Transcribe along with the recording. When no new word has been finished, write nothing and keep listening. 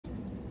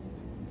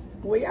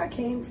Where y'all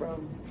came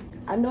from?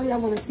 I know y'all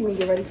want to see me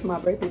get ready for my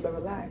birthday, but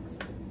relax.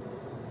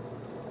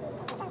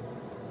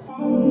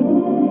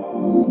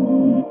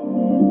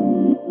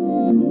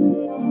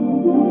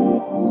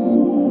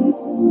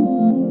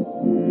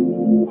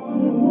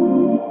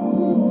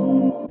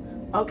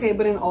 Okay,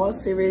 but in all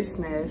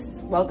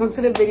seriousness, welcome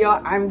to the video.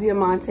 I'm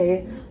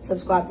Diamante.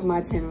 Subscribe to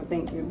my channel.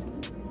 Thank you.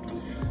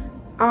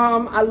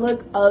 I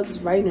look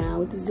Uggs right now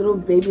with these little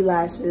baby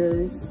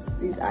lashes,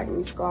 these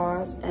acne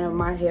scars, and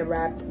my hair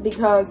wrapped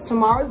because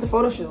tomorrow's the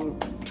photo shoot.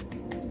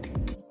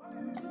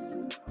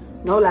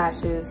 No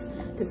lashes.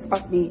 This is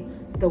about to be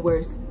the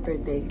worst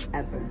birthday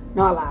ever.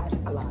 No, I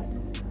lied.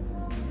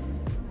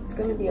 It's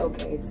gonna be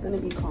okay. It's gonna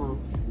be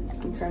calm.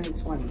 I'm turning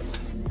 20.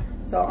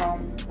 So,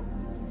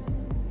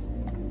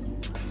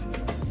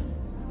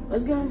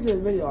 let's get into the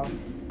video.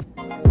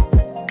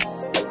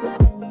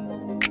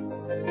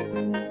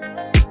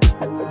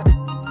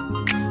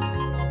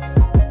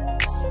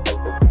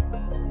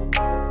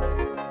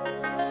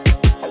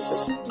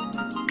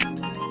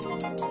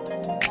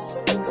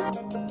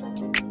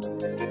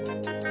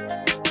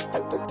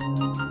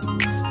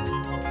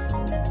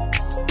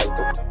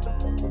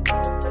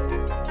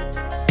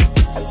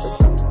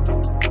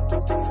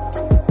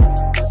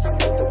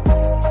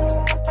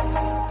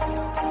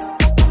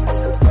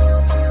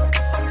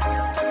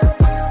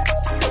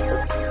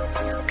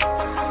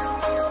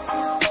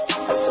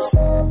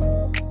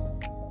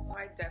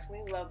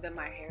 Love that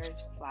my hair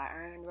is flat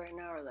ironed right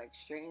now, or like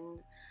straightened.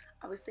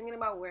 I was thinking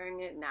about wearing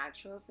it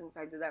natural since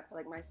I did that for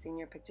like my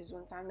senior pictures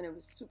one time and it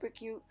was super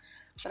cute,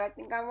 but I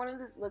think I wanted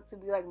this look to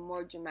be like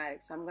more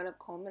dramatic, so I'm gonna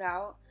comb it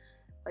out.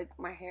 Like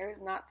my hair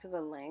is not to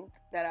the length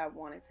that I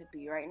want it to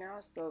be right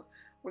now, so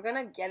we're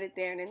gonna get it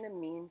there, and in the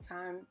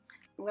meantime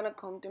I'm gonna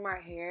comb through my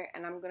hair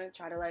and I'm gonna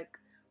try to like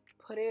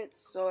put it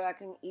so I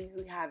can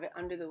easily have it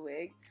under the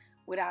wig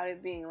without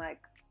it being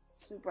like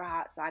super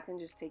hot, so I can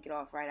just take it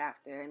off right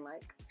after and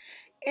like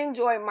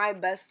enjoy my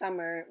best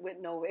summer with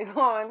no wig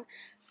on.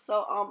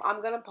 So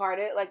I'm gonna part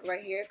it like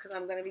right here because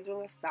I'm gonna be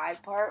doing a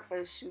side part for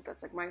the shoot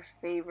that's like my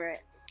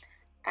favorite,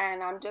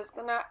 and I'm just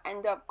gonna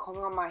end up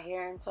combing on my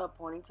hair into a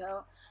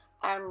ponytail.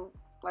 I'm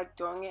like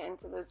throwing it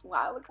into this,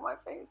 wow, look at my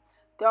face,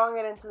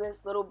 throwing it into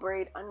this little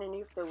braid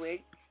underneath the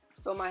wig,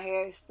 so my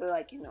hair is still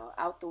like, you know,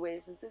 out the way.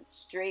 Since it's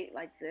straight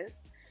like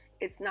this,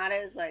 it's not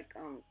as like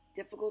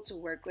difficult to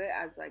work with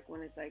as like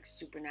when it's like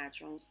super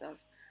natural and stuff.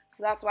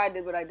 So that's why I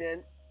did what I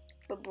did.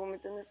 But boom,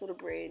 it's in this little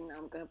braid, and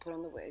I'm gonna put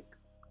on the wig.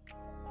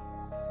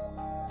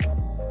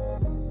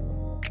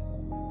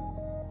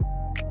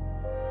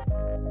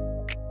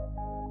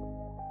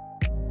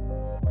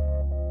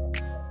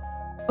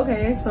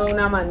 Okay, so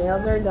now my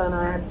nails are done.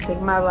 I had to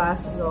take my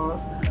lashes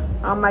off.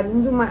 I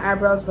didn't do my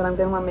eyebrows, but I'm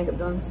getting my makeup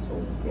done, so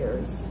who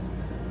cares?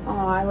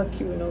 Oh, I look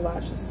cute with no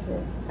lashes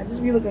today. I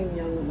just be looking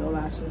young with no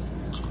lashes.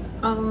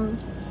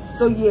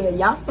 So yeah,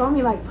 y'all saw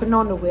me like putting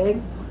on the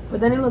wig, but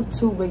then it looked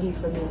too wiggy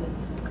for me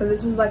because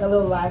this was like a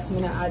little last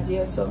minute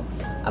idea. So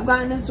I've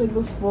gotten this wig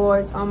before.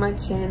 It's on my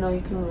channel.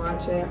 You can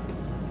watch it.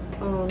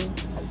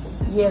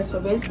 Yeah, so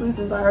basically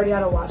since I already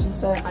had a washing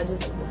set, I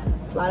just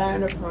flat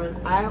iron the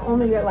front. I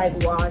only get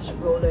like wash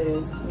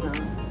rollers, you know,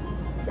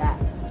 that.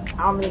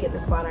 I don't really get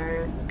the flat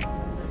iron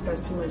because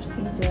that's too much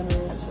heat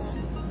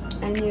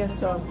damage. And yeah,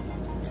 so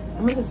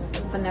I'm gonna just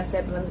finesse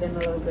it, blend it in a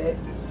little bit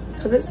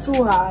because it's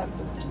too hot.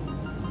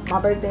 My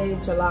birthday,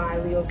 July,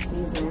 Leo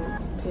season,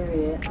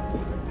 period.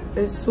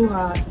 It's too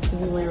hot to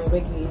be wearing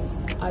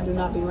wiggies. I do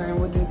not be wearing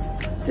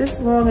wiggies this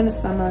long in the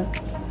summer.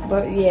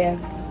 But yeah,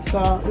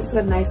 so this is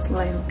a nice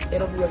length.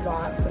 It'll be a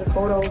vibe for the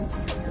photo.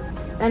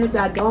 And if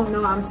y'all don't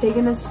know, I'm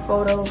taking this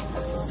photo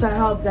to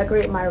help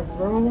decorate my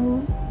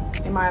room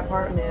in my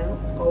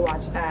apartment. Go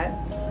watch that.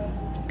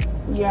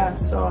 Yeah,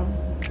 so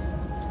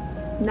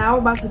now we're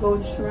about to go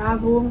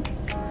travel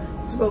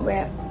to go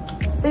grab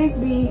face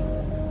beat.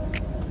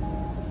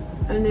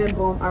 And then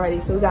boom, alrighty,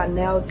 so we got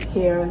nails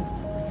here.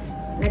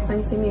 Next time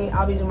you see me,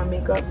 I'll be doing my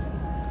makeup.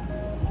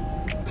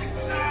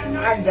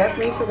 I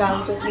definitely forgot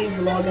I'm supposed to be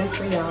vlogging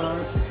for y'all.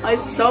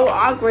 It's so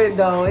awkward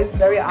though, it's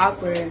very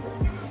awkward.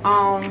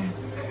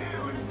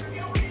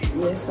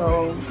 Yeah,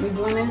 so we're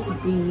doing this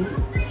beat.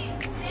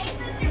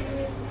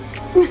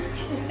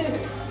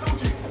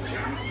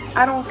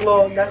 I don't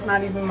vlog, that's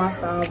not even my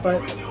style,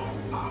 but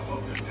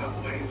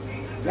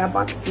y'all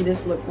about to see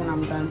this look when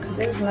I'm done, because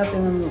there's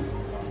nothing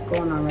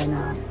going on right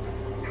now.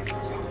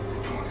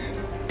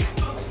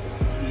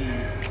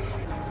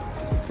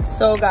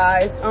 So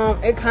guys,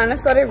 it kind of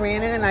started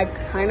raining and I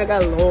kind of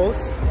got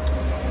lost.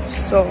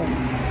 So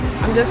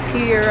I'm just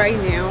here right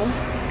now.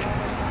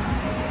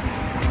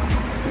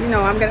 You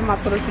know, I'm getting my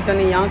photo shoot done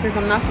in Yonkers.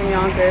 I'm not from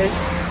Yonkers.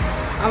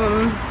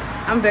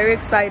 I'm very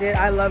excited.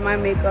 I love my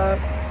makeup.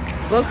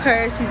 Book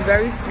her, she's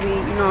very sweet.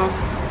 You know,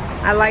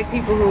 I like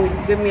people who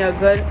give me a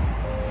good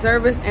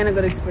service and a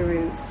good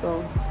experience.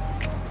 So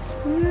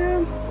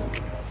yeah,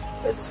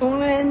 let's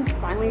tune in.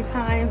 Finally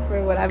time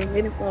for what I've been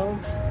waiting for.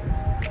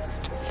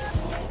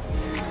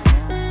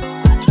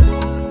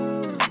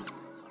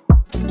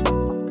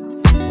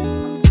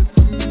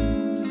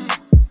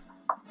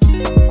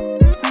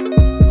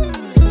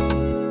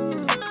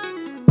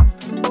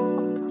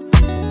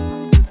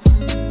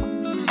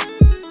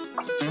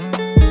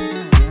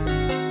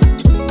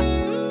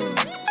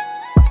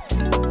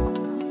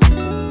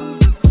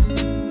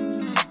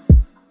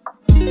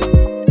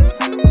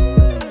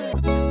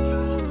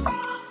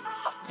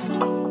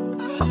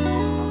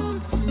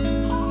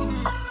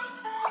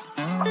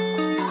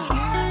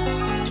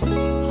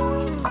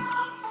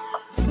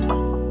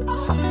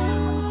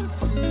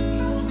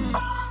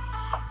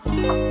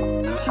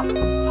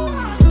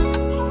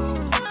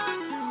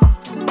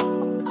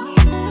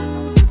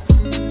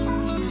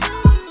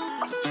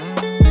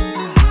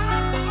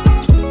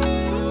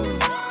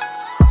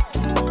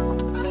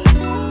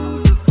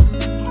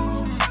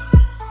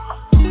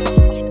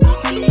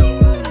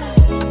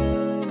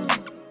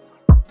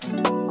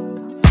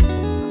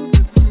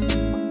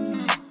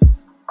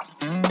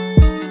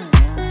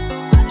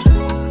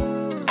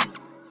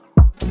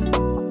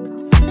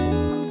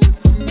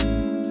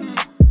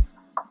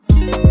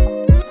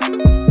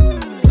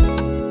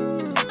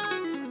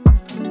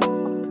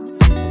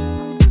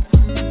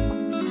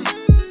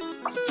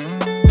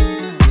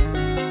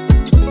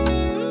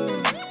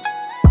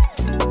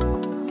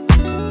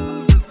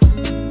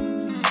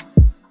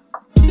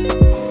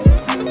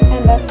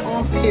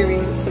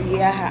 Period. So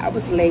yeah, I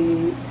was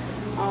late,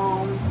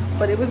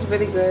 but it was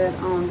really good.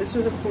 This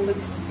was a cool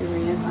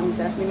experience. I'm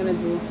definitely gonna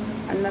do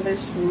another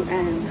shoot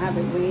and have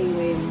it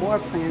way more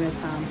planned this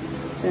time,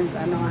 since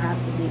I know I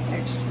have to be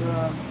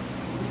extra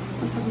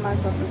on top of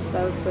myself and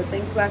stuff. But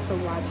thank you guys for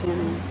watching,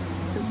 and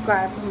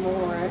subscribe for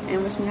more,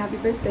 and wish me happy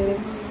birthday.